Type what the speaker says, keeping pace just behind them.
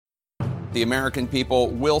The American people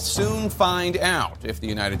will soon find out if the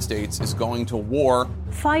United States is going to war.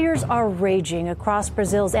 Fires are raging across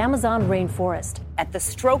Brazil's Amazon rainforest. At the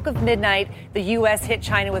stroke of midnight, the U.S. hit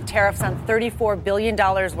China with tariffs on $34 billion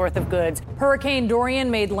worth of goods. Hurricane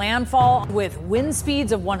Dorian made landfall with wind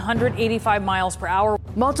speeds of 185 miles per hour.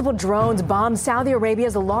 Multiple drones bombed Saudi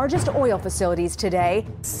Arabia's largest oil facilities today.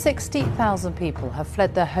 60,000 people have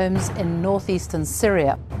fled their homes in northeastern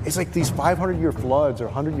Syria. It's like these 500-year floods or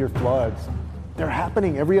 100-year floods, they're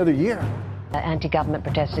happening every other year. Anti-government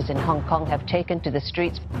protesters in Hong Kong have taken to the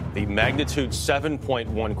streets. The magnitude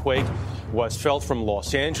 7.1 quake was felt from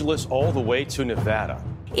Los Angeles all the way to Nevada.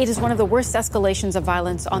 It is one of the worst escalations of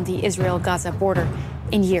violence on the Israel-Gaza border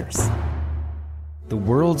in years. The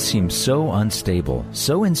world seems so unstable,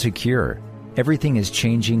 so insecure. Everything is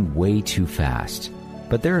changing way too fast.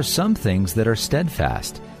 But there are some things that are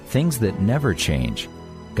steadfast, things that never change.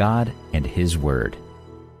 God and His Word.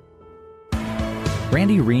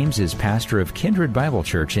 Randy Reams is pastor of Kindred Bible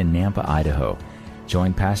Church in Nampa, Idaho.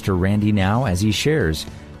 Join Pastor Randy now as he shares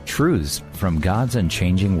truths from God's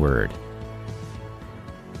unchanging Word.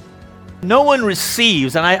 No one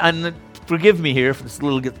receives, and forgive me here if it's a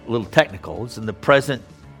little technical, it's in the present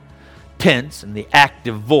tense and the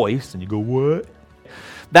active voice, and you go, what?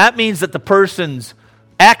 That means that the person's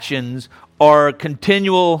actions are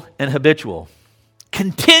continual and habitual.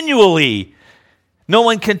 Continually. No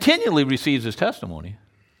one continually receives his testimony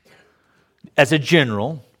as a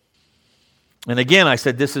general. And again, I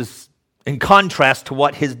said this is in contrast to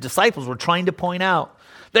what his disciples were trying to point out,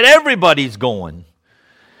 that everybody's going.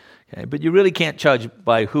 Okay, but you really can't judge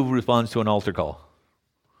by who responds to an altar call.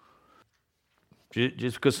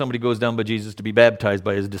 Just because somebody goes down by Jesus to be baptized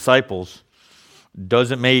by his disciples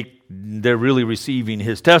doesn't make they're really receiving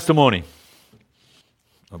his testimony.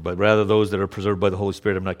 But rather those that are preserved by the Holy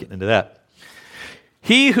Spirit. I'm not getting into that.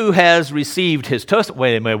 He who has received his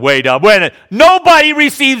testimony, wait a minute. Nobody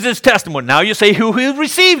receives his testimony. Now you say who has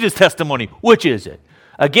received his testimony. Which is it?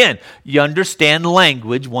 Again, you understand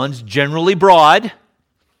language. One's generally broad.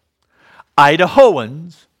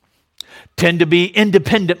 Idahoans tend to be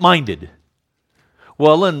independent-minded.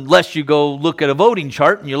 Well, unless you go look at a voting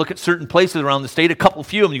chart and you look at certain places around the state, a couple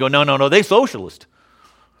few of them, you go, no, they socialist.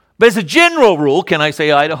 But as a general rule, can I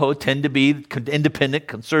say Idaho tend to be independent,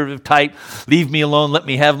 conservative type, leave me alone, let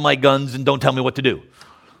me have my guns, and don't tell me what to do.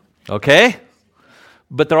 Okay?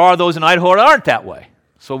 But there are those in Idaho that aren't that way.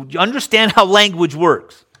 So you understand how language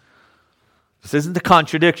works. This isn't a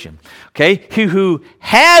contradiction. Okay? He who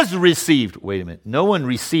has received, wait a minute, no one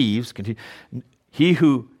receives, continue, he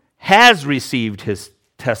who has received his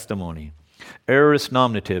testimony. Aorist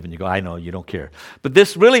nominative, and you go, I know, you don't care. But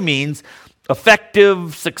this really means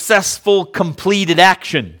effective, successful, completed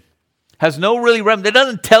action. Has no really remedy. It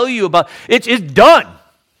doesn't tell you about, it's done.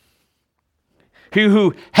 He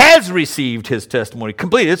who has received his testimony,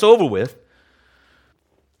 completed, it's over with,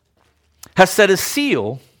 has set his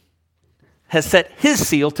seal, has set his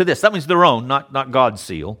seal to this. That means their own, not God's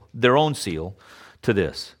seal, their own seal to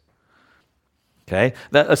this. Okay?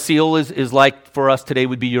 A seal is like for us today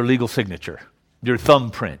would be your legal signature, your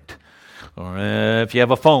thumbprint. Or if you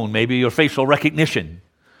have a phone, maybe your facial recognition.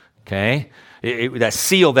 Okay? That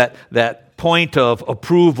seal, that point of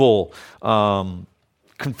approval,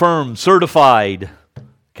 confirmed, certified.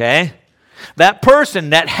 Okay? That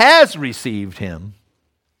person that has received him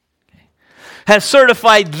has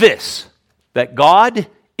certified this, that God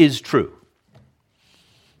is true.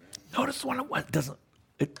 Notice what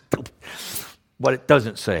it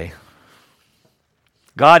doesn't say.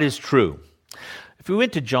 God is true. If we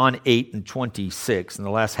went to John 8 and 26, in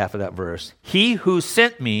the last half of that verse, he who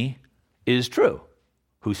sent me is true.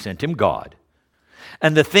 Who sent him? God.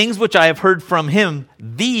 And the things which I have heard from him,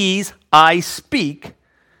 these I speak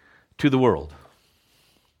to the world.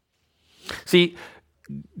 See,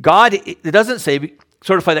 God, it doesn't say,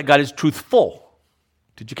 certify that God is truthful.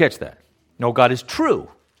 Did you catch that? No, God is true,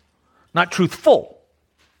 not truthful.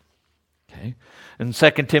 Okay. And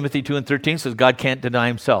 2 Timothy 2 and 13 says God can't deny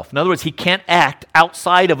himself. In other words, he can't act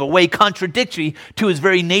outside of a way contradictory to his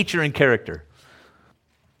very nature and character.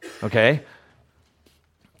 Okay?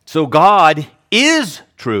 So God is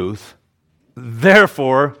truth,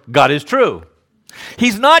 therefore God is true.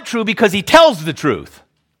 He's not true because he tells the truth.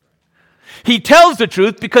 He tells the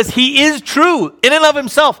truth because he is true in and of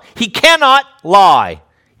himself. He cannot lie.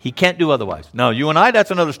 He can't do otherwise. Now, you and I,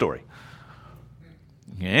 that's another story.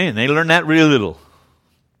 Okay, and they learn that really little.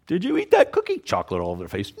 Did you eat that cookie? Chocolate all over their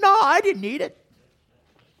face. No, I didn't eat it.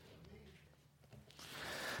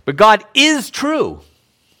 But God is true.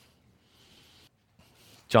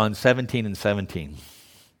 John 17 and 17.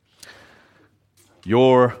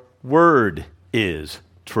 Your word is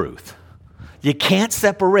truth. You can't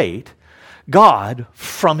separate God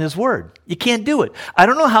from his word. You can't do it. I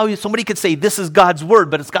don't know how somebody could say this is God's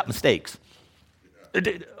word, but it's got mistakes.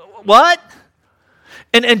 What?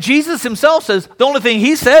 And Jesus himself says the only thing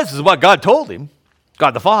he says is what God told him,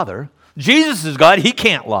 God the Father. Jesus is God. He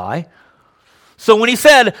can't lie. So when he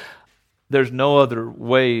said, there's no other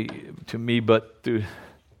way to me but through,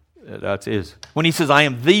 that is. When he says, I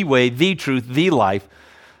am the way, the truth, the life,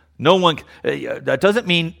 no one, that doesn't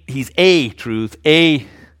mean he's a truth, he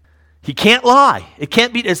can't lie. It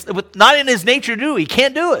can't be, it's not in his nature to do. He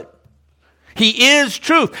can't do it. He is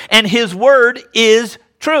truth, and his word is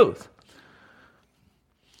truth.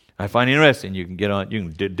 I find it interesting. You can get on,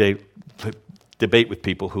 you can debate with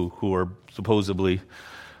people who are supposedly,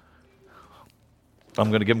 I'm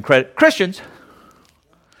going to give them credit, Christians.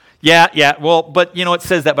 Yeah, well, but you know, it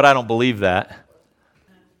says that, but I don't believe that.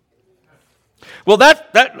 Well,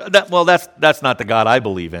 that's not the God I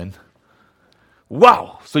believe in.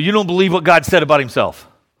 Wow, so you don't believe what God said about himself?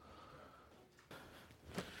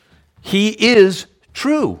 He is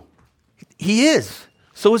true. He is.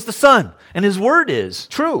 So is the Son, and his word is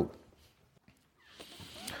true.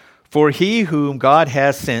 For he whom God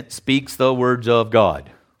has sent speaks the words of God.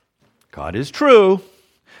 God is true.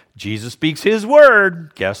 Jesus speaks his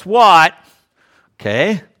word. Guess what?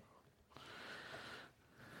 Okay.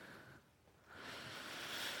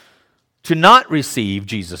 To not receive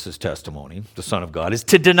Jesus' testimony, the Son of God, is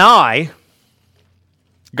to deny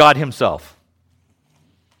God himself.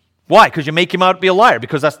 Why? Because you make him out to be a liar.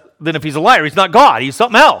 Because then if he's a liar, he's not God. He's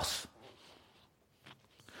something else.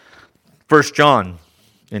 1 John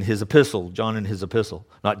in his epistle,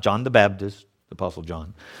 not John the Baptist, the Apostle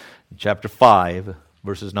John, in chapter 5,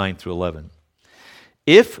 verses 9 through 11.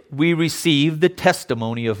 If we receive the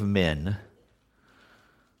testimony of men,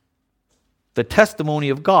 the testimony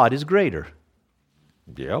of God is greater.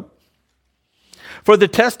 Yep. For the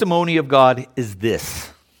testimony of God is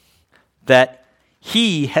this, that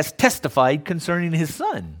he has testified concerning his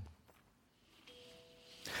Son.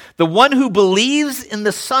 The one who believes in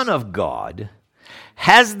the Son of God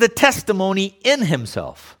has the testimony in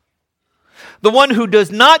himself. The one who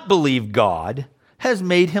does not believe God has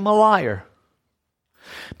made him a liar,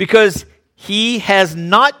 because he has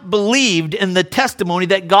not believed in the testimony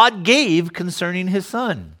that God gave concerning his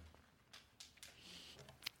Son.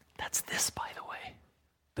 That's this, by the way,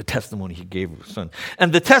 the testimony he gave of his Son.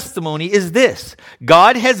 And the testimony is this: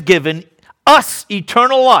 God has given us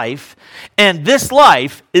eternal life, and this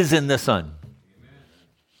life is in the Son.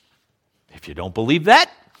 If you don't believe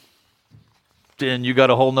that, then you got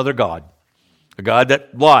a whole nother God. A God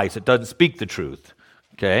that lies, that doesn't speak the truth.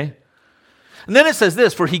 Okay? And then it says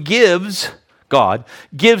this, for God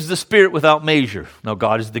gives the Spirit without measure. Now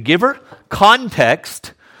God is the giver.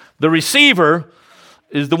 Context, the receiver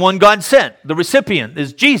is the one God sent. The recipient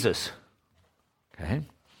is Jesus. Okay?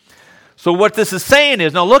 So what this is saying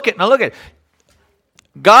is, now look at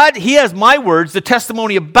God, he has my words, the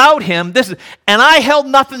testimony about him, and I held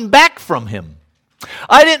nothing back from him.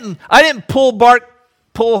 I didn't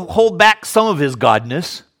hold back some of his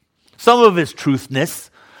godness, some of his truthness,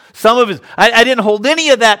 I didn't hold any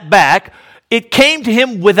of that back. It came to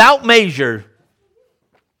him without measure.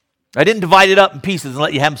 I didn't divide it up in pieces and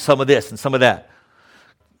let you have some of this and some of that.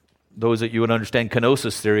 Those that you would understand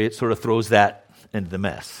kenosis theory, it sort of throws that into the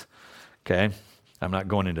mess. Okay? I'm not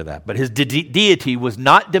going into that. But his deity was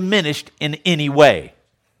not diminished in any way.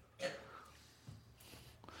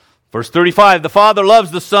 Verse 35, the Father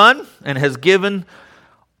loves the Son and has given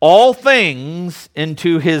all things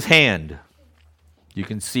into his hand. You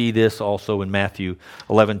can see this also in Matthew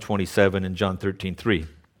 11:27 and John 13:3.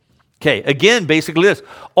 Okay, again, basically this.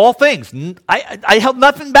 All things. I held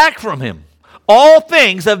nothing back from him. All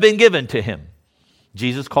things have been given to him.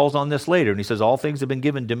 Jesus calls on this later, and he says, all things have been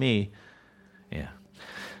given to me. Yeah.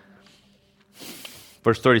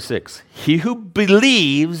 Verse 36. He who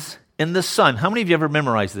believes in the Son. How many of you ever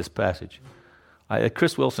memorized this passage?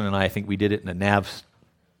 Chris Wilson and I think we did it in the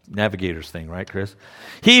Navigators thing, right, Chris?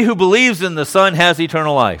 He who believes in the Son has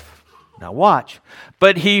eternal life. Now watch.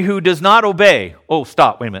 But he who does not obey. Oh,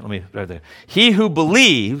 stop. Wait a minute. Let me right there. He who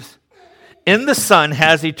believes in the Son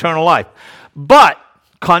has eternal life. But,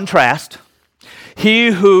 contrast,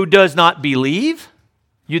 he who does not believe,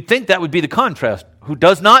 you'd think that would be the contrast. Who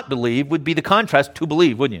does not believe would be the contrast to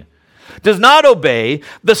believe, wouldn't you? Does not obey,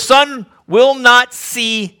 the Son will not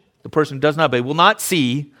see, the person who does not obey will not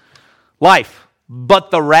see life,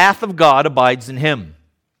 but the wrath of God abides in him.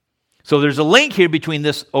 So there's a link here between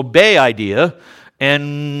this obey idea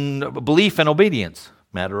and belief and obedience.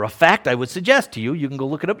 Matter of fact, I would suggest to you, you can go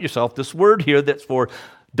look it up yourself, this word here that's for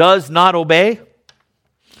does not obey.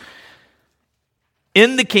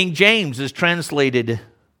 In the King James is translated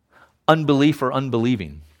unbelief or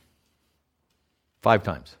unbelieving 5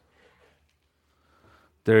 times.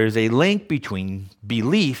 There is a link between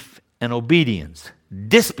belief and obedience,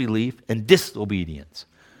 disbelief and disobedience.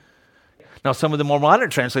 Now, some of the more modern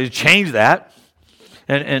translators change that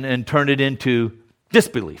and turn it into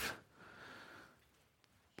disbelief.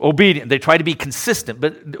 Obedient. They try to be consistent,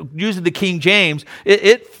 but using the King James,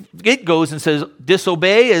 it goes and says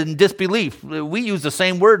disobey and disbelief. We use the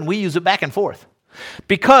same word and we use it back and forth.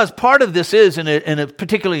 Because part of this is,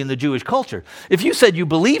 particularly in the Jewish culture, if you said you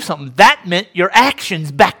believe something, that meant your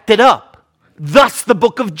actions backed it up. Thus the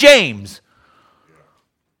book of James.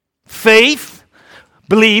 Faith,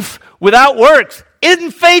 belief without works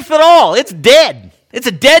isn't faith at all. It's dead. It's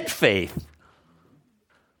a dead faith.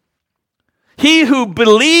 He who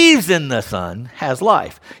believes in the Son has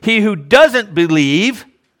life. He who doesn't believe,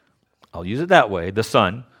 I'll use it that way, the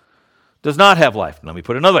Son, does not have life. Let me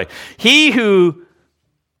put it another way. He who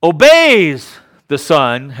obeys the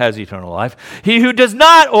Son has eternal life. He who does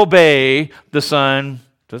not obey the Son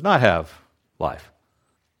does not have life.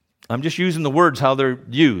 I'm just using the words how they're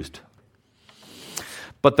used.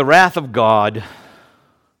 But the wrath of God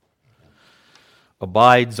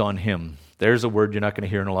abides on him. There's a word you're not going to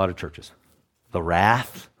hear in a lot of churches. The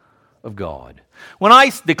wrath of God. When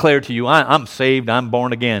I declare to you, I'm saved, I'm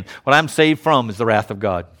born again, what I'm saved from is the wrath of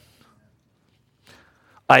God.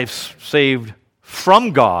 I've saved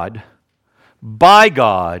from God, by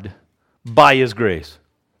His grace.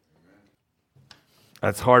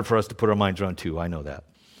 That's hard for us to put our minds around too, I know that.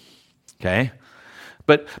 Okay?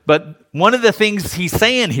 But one of the things he's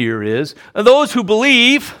saying here is, those who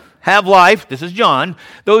believe have life. This is John.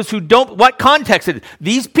 Those who don't, what context it is?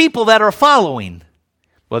 These people that are following,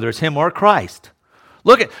 whether it's him or Christ.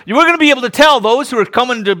 Look, we're going to be able to tell those who are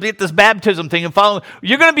coming to get this baptism thing and following,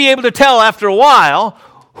 you're going to be able to tell after a while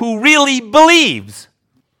who really believes.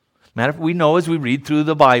 Matter of fact, we know as we read through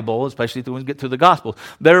the Bible, especially when we get through the Gospels,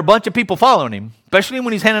 there are a bunch of people following him, especially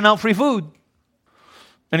when he's handing out free food.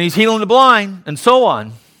 And he's healing the blind and so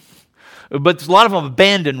on. But a lot of them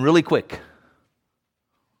abandon really quick.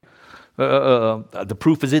 The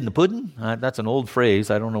proof is in the pudding. That's an old phrase.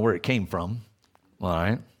 I don't know where it came from. All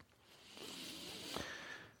right.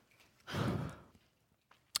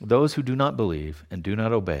 Those who do not believe and do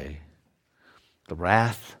not obey, the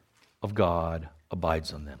wrath of God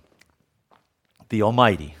abides on them. The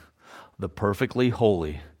Almighty, the perfectly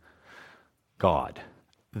holy God,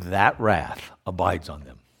 that wrath abides on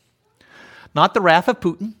them. Not the wrath of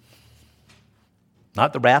Putin,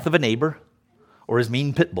 not the wrath of a neighbor or his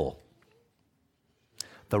mean pit bull.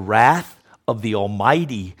 The wrath of the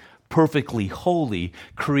Almighty, perfectly holy,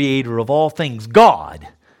 creator of all things, God,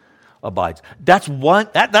 abides. That's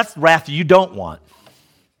wrath you don't want.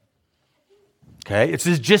 Okay? It's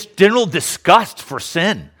just general disgust for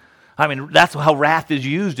sin. I mean, that's how wrath is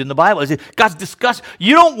used in the Bible. God's disgust.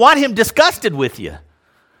 You don't want him disgusted with you.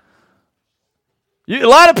 A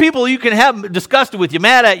lot of people you can have disgusted with you,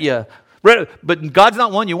 mad at you, but God's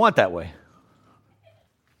not one you want that way.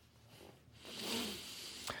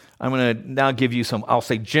 I'm going to now give you some, I'll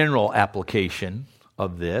say, general application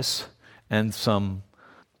of this and some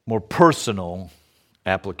more personal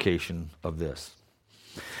application of this.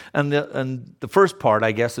 And the first part,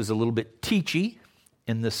 I guess, is a little bit teachy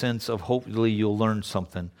in the sense of hopefully you'll learn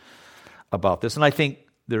something about this. And I think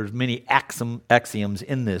there's many axioms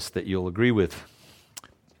in this that you'll agree with.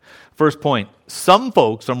 First point, some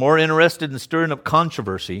folks are more interested in stirring up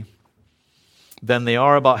controversy than they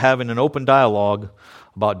are about having an open dialogue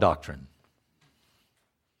about doctrine.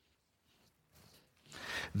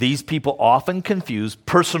 These people often confuse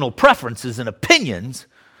personal preferences and opinions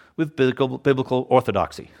with biblical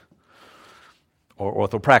orthodoxy or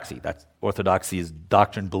orthopraxy. That's orthodoxy is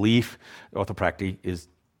doctrine, belief. Orthopraxy is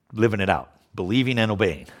living it out, believing and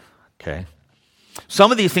obeying. Okay.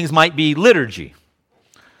 Some of these things might be liturgy.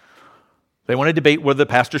 They want to debate whether the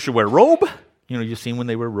pastor should wear a robe. You know, you've seen when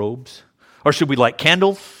they wear robes. Or should we light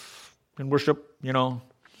candles and worship, you know?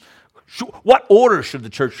 What order should the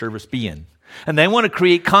church service be in? And they want to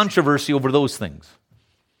create controversy over those things.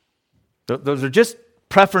 Those are just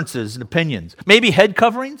preferences and opinions. Maybe head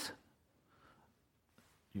coverings.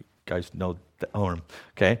 You guys know that,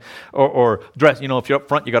 okay? Or dress. You know, if you're up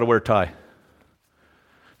front, you got to wear a tie.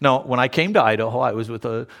 Now, when I came to Idaho, I was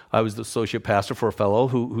the associate pastor for a fellow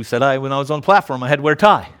who said when I was on the platform, I had to wear a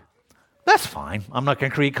tie. That's fine. I'm not going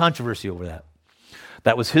to create controversy over that.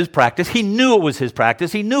 That was his practice. He knew it was his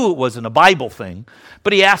practice. He knew it wasn't a Bible thing,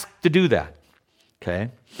 but he asked to do that. Okay?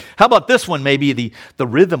 How about this one, maybe the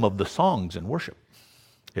rhythm of the songs in worship?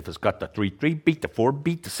 If it's got the 3/3 beat, the 4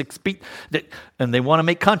 beat, the 6 beat, and they want to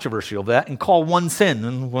make controversy of that and call one sin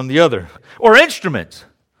and one the other. Or instruments.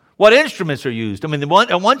 What instruments are used? I mean,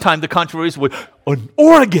 at one time the controversy was an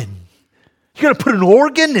organ. You're going to put an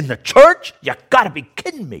organ in the church? You got to be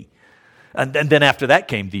kidding me. And then after that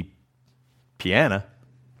came the piano,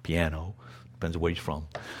 depends on where you're from.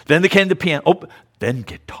 Then came the piano, then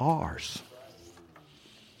guitars.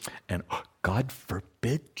 And God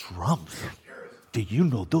forbid drums. Do you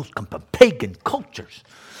know those come from pagan cultures?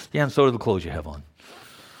 Yeah, and so do the clothes you have on.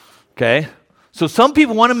 Okay? So some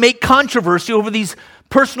people want to make controversy over these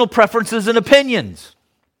personal preferences and opinions.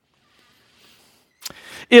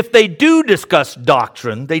 If they do discuss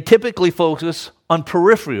doctrine, they typically focus on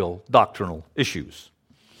peripheral doctrinal issues,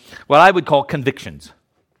 what I would call convictions.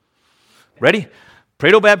 Ready?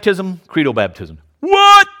 Predobaptism, credo baptism.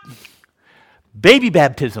 What? Baby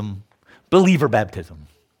baptism, believer baptism.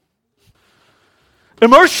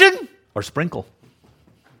 Immersion or sprinkle?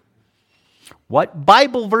 What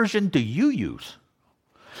Bible version do you use?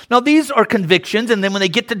 Now, these are convictions, and then when they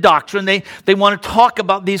get to doctrine, they want to talk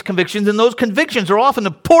about these convictions, and those convictions are often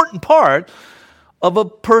an important part of a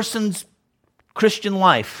person's Christian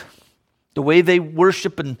life. The way they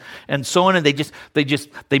worship and so on, and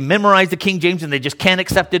they memorize the King James, and they just can't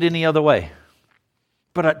accept it any other way.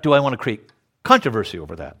 But do I want to create controversy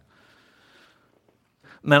over that?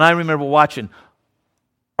 Man, I remember watching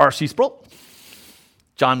R.C. Sproul,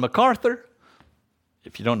 John MacArthur.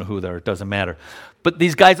 If you don't know who they are, it doesn't matter. But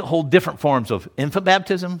these guys hold different forms of infant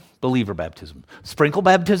baptism, believer baptism, sprinkle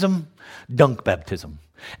baptism, dunk baptism.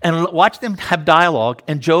 And watch them have dialogue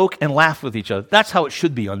and joke and laugh with each other. That's how it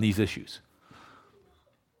should be on these issues.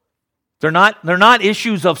 They're not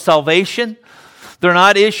issues of salvation. They're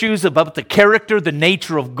not issues about the character, the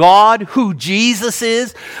nature of God, who Jesus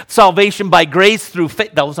is, salvation by grace through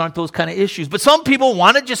faith. Those aren't those kind of issues. But some people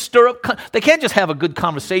want to just stir up. They can't just have a good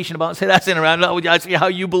conversation about it and say, that's interesting. No, I see how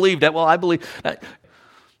you believe that. Well, I believe that.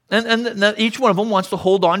 And each one of them wants to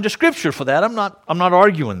hold on to Scripture for that. I'm not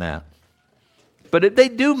arguing that. But they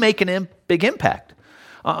do make a big impact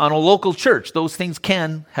on a local church. Those things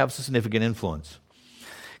can have significant influence.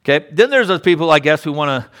 Okay. Then there's those people, I guess, who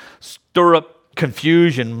want to stir up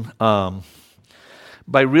confusion by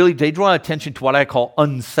they draw attention to what I call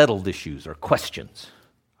unsettled issues or questions.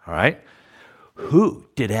 All right? Who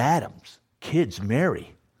did Adam's kids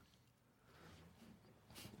marry?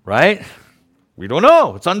 Right? We don't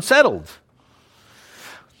know. It's unsettled.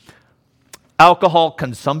 Alcohol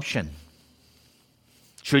consumption.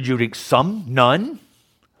 Should you drink some? None?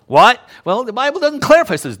 What? Well, the Bible doesn't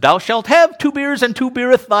clarify. It says, thou shalt have 2 beers and 2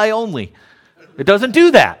 beereth thy only. It doesn't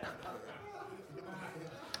do that.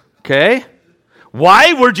 Okay?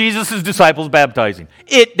 Why were Jesus' disciples baptizing?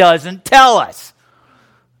 It doesn't tell us.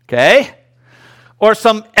 Okay? Or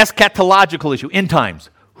some eschatological issue, end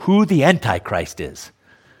times. Who the Antichrist is.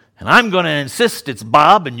 And I'm going to insist it's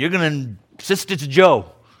Bob, and you're going to insist it's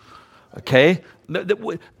Joe. Okay?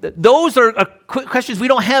 Those are questions we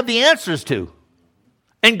don't have the answers to.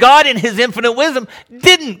 And God, in His infinite wisdom,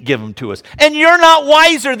 didn't give them to us. And you're not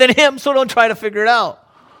wiser than Him, so don't try to figure it out.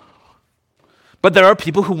 But there are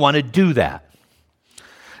people who want to do that.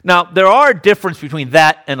 Now, there are a difference between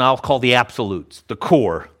that and I'll call the absolutes, the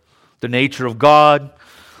core, the nature of God.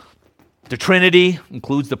 The Trinity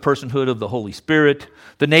includes the personhood of the Holy Spirit,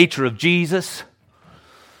 the nature of Jesus.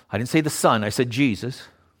 I didn't say the Son, I said Jesus.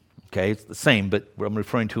 Okay, it's the same, but I'm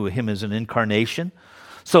referring to Him as an incarnation.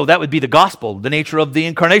 So that would be the gospel, the nature of the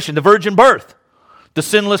incarnation, the virgin birth, the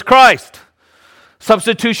sinless Christ,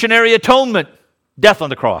 substitutionary atonement, death on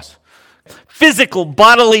the cross. Physical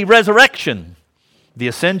bodily resurrection, the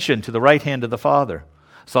ascension to the right hand of the Father,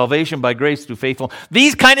 salvation by grace through faithful.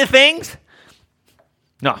 These kind of things,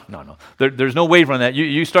 no. There's no waiver on that.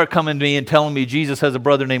 You start coming to me and telling me Jesus has a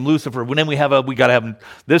brother named Lucifer. Then we got to have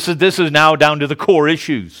this is now down to the core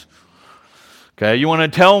issues. Okay, you want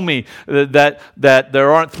to tell me that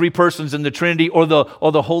there aren't 3 persons in the Trinity, or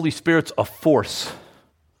the Holy Spirit's a force,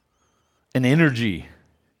 an energy,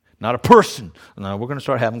 not a person. Now we're going to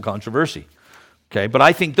start having controversy. Okay, but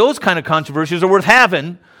I think those kind of controversies are worth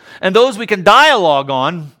having, and those we can dialogue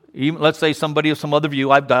on. Even, let's say somebody of some other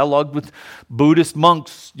view. I've dialogued with Buddhist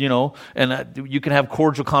monks, and you can have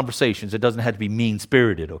cordial conversations. It doesn't have to be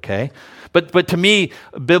mean-spirited, okay? But to me,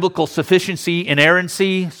 biblical sufficiency,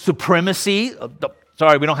 inerrancy, supremacy,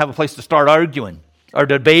 we don't have a place to start arguing or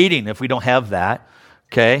debating if we don't have that,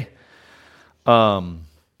 okay?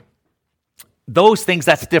 Those things,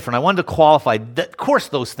 that's different. I wanted to qualify. Of course,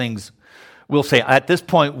 those things, we'll say, at this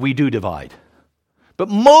point, we do divide. But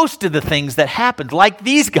most of the things that happened, like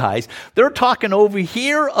these guys, they're talking over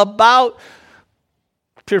here about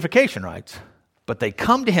purification rites. But they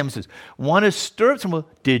come to him and says, want to stir up some, well,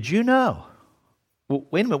 did you know? Well,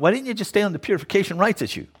 wait a minute, why didn't you just stay on the purification rites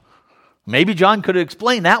issue? Maybe John could have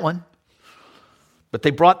explained that one. But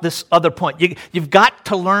they brought this other point. You've got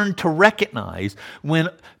to learn to recognize when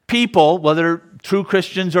people, whether true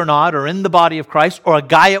Christians or not, or in the body of Christ, or a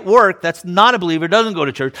guy at work that's not a believer, doesn't go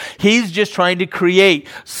to church, he's just trying to create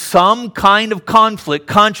some kind of conflict,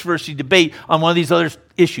 controversy, debate on one of these other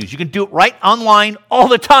issues. You can do it right online all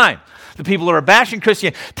the time. The people who are bashing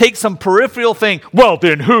Christianity take some peripheral thing. Well,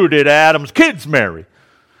 then who did Adam's kids marry?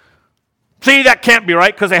 See, that can't be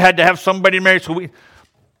right because they had to have somebody married.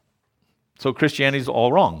 So Christianity's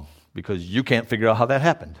all wrong because you can't figure out how that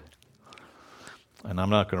happened. And I'm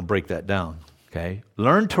not going to break that down, okay?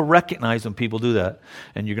 Learn to recognize when people do that,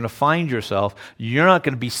 and you're going to find yourself, you're not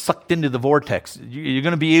going to be sucked into the vortex. You're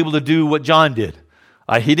going to be able to do what John did.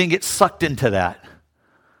 He didn't get sucked into that,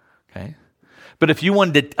 okay? But if you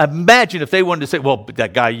wanted to, imagine if they wanted to say, well, but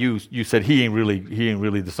that guy you said he ain't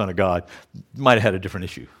really the Son of God, might have had a different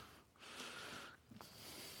issue.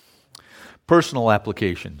 Personal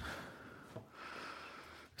application.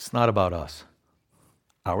 It's not about us.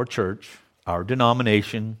 Our church, our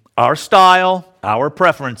denomination, our style, our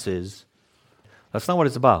preferences. That's not what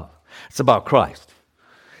it's about. It's about Christ.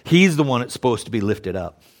 He's the one that's supposed to be lifted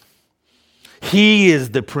up. He is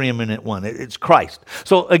the preeminent one. It's Christ.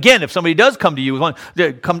 So again, if somebody does come to you with one,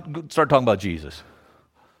 start talking about Jesus.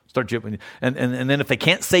 And then if they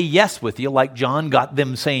can't say yes with you, like John got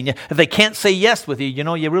them saying yes, if they can't say yes with you,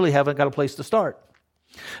 you really haven't got a place to start.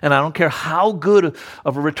 And I don't care how good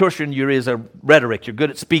of a rhetorician you is at rhetoric, you're good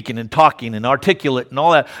at speaking and talking and articulate and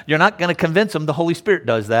all that, you're not going to convince them. The Holy Spirit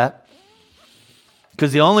does that.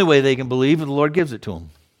 Because the only way they can believe is the Lord gives it to them.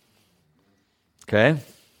 Okay?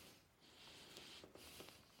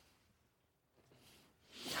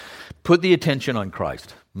 Put the attention on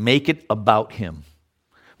Christ. Make it about Him.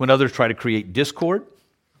 When others try to create discord,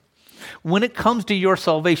 when it comes to your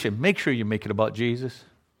salvation, make sure you make it about Jesus.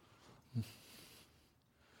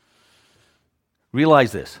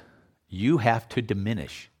 Realize this. You have to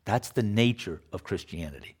diminish. That's the nature of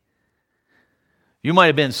Christianity. You might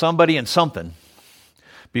have been somebody and something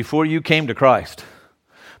before you came to Christ.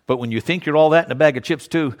 But when you think you're all that in a bag of chips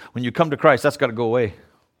too, when you come to Christ, that's got to go away.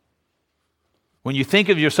 When you think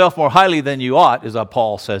of yourself more highly than you ought, as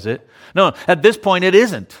Paul says it, no, at this point it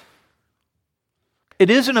isn't. It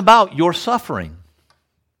isn't about your suffering.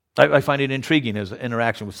 I find it intriguing as an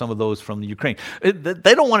interaction with some of those from the Ukraine.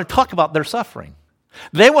 They don't want to talk about their suffering.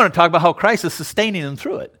 They want to talk about how Christ is sustaining them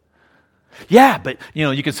through it. Yeah, but,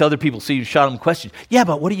 you can see other people see you shout them questions. Yeah,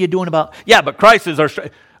 but what are you doing about, yeah, but Christ is our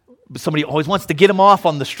strength. Somebody always wants to get them off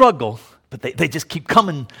on the struggle, but they just keep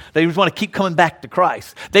coming. They just want to keep coming back to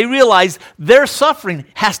Christ. They realize their suffering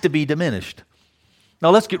has to be diminished.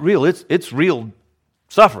 Now, let's get real. It's real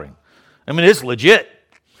suffering. I mean, it's legit.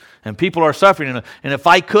 And people are suffering. And if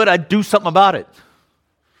I could, I'd do something about it.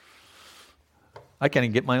 I can't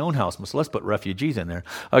even get my own house, much less put refugees in there.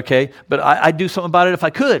 Okay, but I'd do something about it if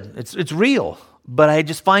I could. It's real. But I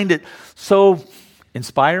just find it so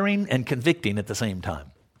inspiring and convicting at the same time.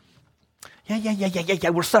 Yeah,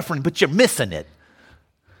 we're suffering, but you're missing it.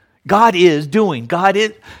 God is.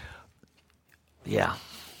 Yeah.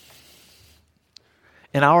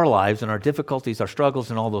 In our lives, in our difficulties, our struggles,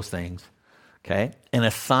 and all those things, okay? And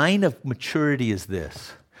a sign of maturity is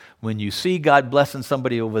this. When you see God blessing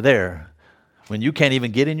somebody over there, when you can't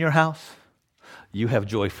even get in your house, you have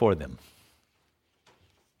joy for them.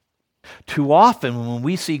 Too often, when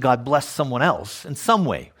we see God bless someone else in some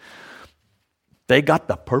way, they got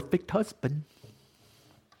the perfect husband.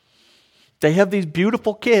 They have these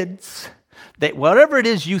beautiful kids. Whatever it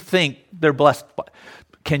is you think they're blessed by,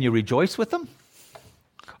 can you rejoice with them?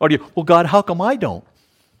 Or do you, well, God, how come I don't?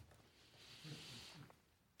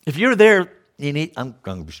 If you're there, I'm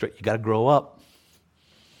going to be straight, you got to grow up.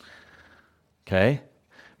 Okay?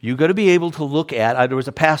 You got to be able to look at, there was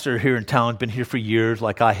a pastor here in town, been here for years,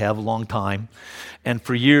 like I have, a long time. And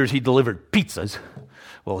for years he delivered pizzas.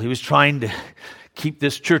 Well, he was trying to keep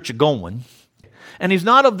this church going. And he's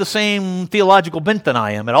not of the same theological bent than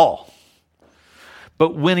I am at all.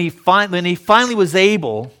 But when he finally was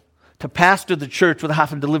able to pastor the church without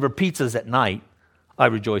having to deliver pizzas at night, I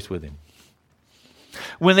rejoiced with him.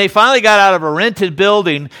 When they finally got out of a rented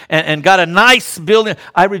building and got a nice building,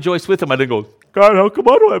 I rejoiced with him. I didn't go, God, how come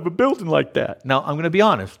I don't have a building like that? Now, I'm going to be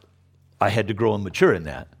honest. I had to grow and mature in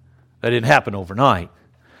that. That didn't happen overnight.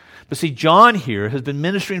 But see, John here has been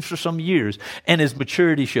ministering for some years, and his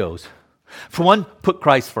maturity shows. For one, put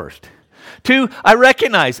Christ first. Two, I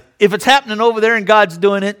recognize if it's happening over there and God's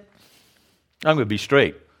doing it, I'm going to be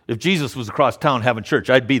straight. If Jesus was across town having church,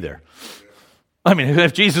 I'd be there. I mean,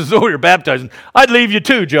 if Jesus was over here baptizing, I'd leave you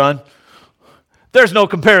too, John. There's no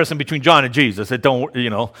comparison between John and Jesus. It don't,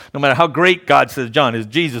 no matter how great God says John is,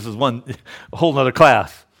 Jesus is a whole other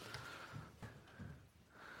class.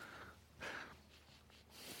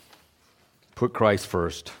 Put Christ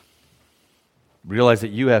first. Realize that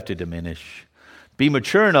you have to diminish. Be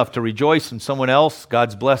mature enough to rejoice in someone else,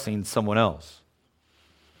 God's blessing someone else.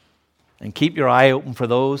 And keep your eye open for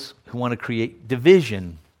those who want to create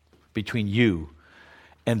division between you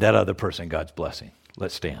and that other person, God's blessing.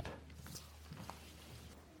 Let's stand.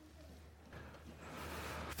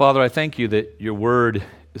 Father, I thank you that your word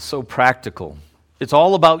is so practical. It's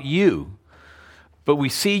all about you, but we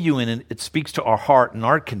see you in it. It speaks to our heart and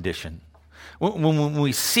our condition. When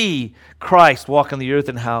we see Christ walk on the earth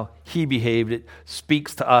and how he behaved, it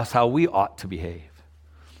speaks to us how we ought to behave.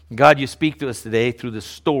 God, you speak to us today through the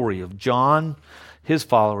story of John, his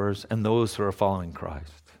followers, and those who are following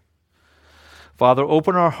Christ. Father,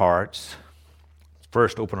 open our hearts,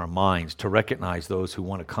 first open our minds to recognize those who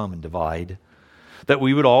want to come and divide, that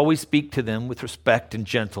we would always speak to them with respect and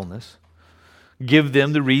gentleness, give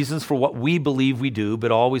them the reasons for what we believe we do,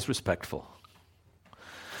 but always respectful.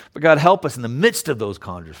 But God, help us in the midst of those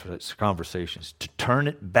conversations to turn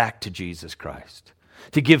it back to Jesus Christ,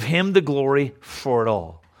 to give him the glory for it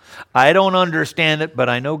all. I don't understand it, but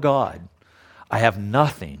I know God. I have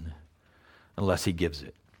nothing unless he gives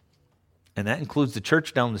it. And that includes the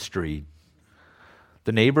church down the street,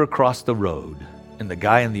 the neighbor across the road, and the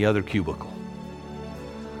guy in the other cubicle.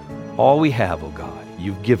 All we have, oh God,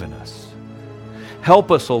 you've given us.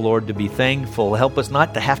 Help us, O Lord, to be thankful. Help us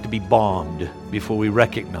not to have to be bombed before we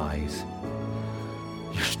recognize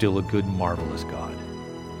you're still a good, marvelous God.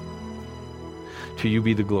 To you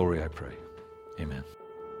be the glory, I pray. Amen.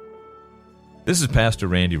 This is Pastor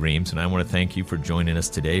Randy Reams, and I want to thank you for joining us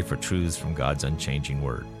today for Truths from God's Unchanging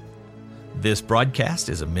Word. This broadcast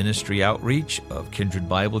is a ministry outreach of Kindred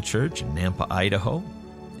Bible Church in Nampa, Idaho.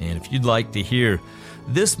 And if you'd like to hear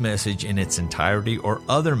this message in its entirety or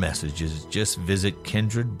other messages, just visit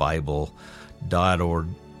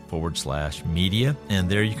kindredbible.org/media, and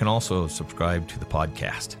there you can also subscribe to the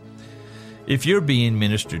podcast. If you're being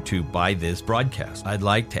ministered to by this broadcast, I'd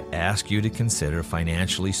like to ask you to consider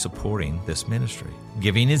financially supporting this ministry.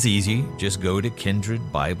 Giving is easy. Just go to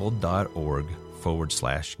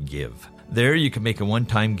kindredbible.org/give. There you can make a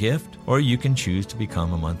one-time gift, or you can choose to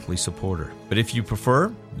become a monthly supporter. But if you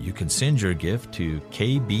prefer, you can send your gift to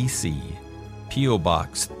KBC, P.O.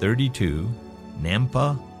 Box 32,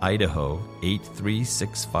 Nampa, Idaho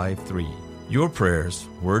 83653. Your prayers,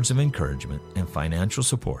 words of encouragement, and financial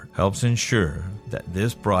support helps ensure that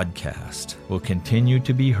this broadcast will continue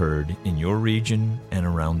to be heard in your region and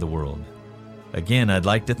around the world. Again, I'd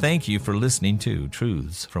like to thank you for listening to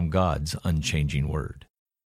Truths from God's Unchanging Word.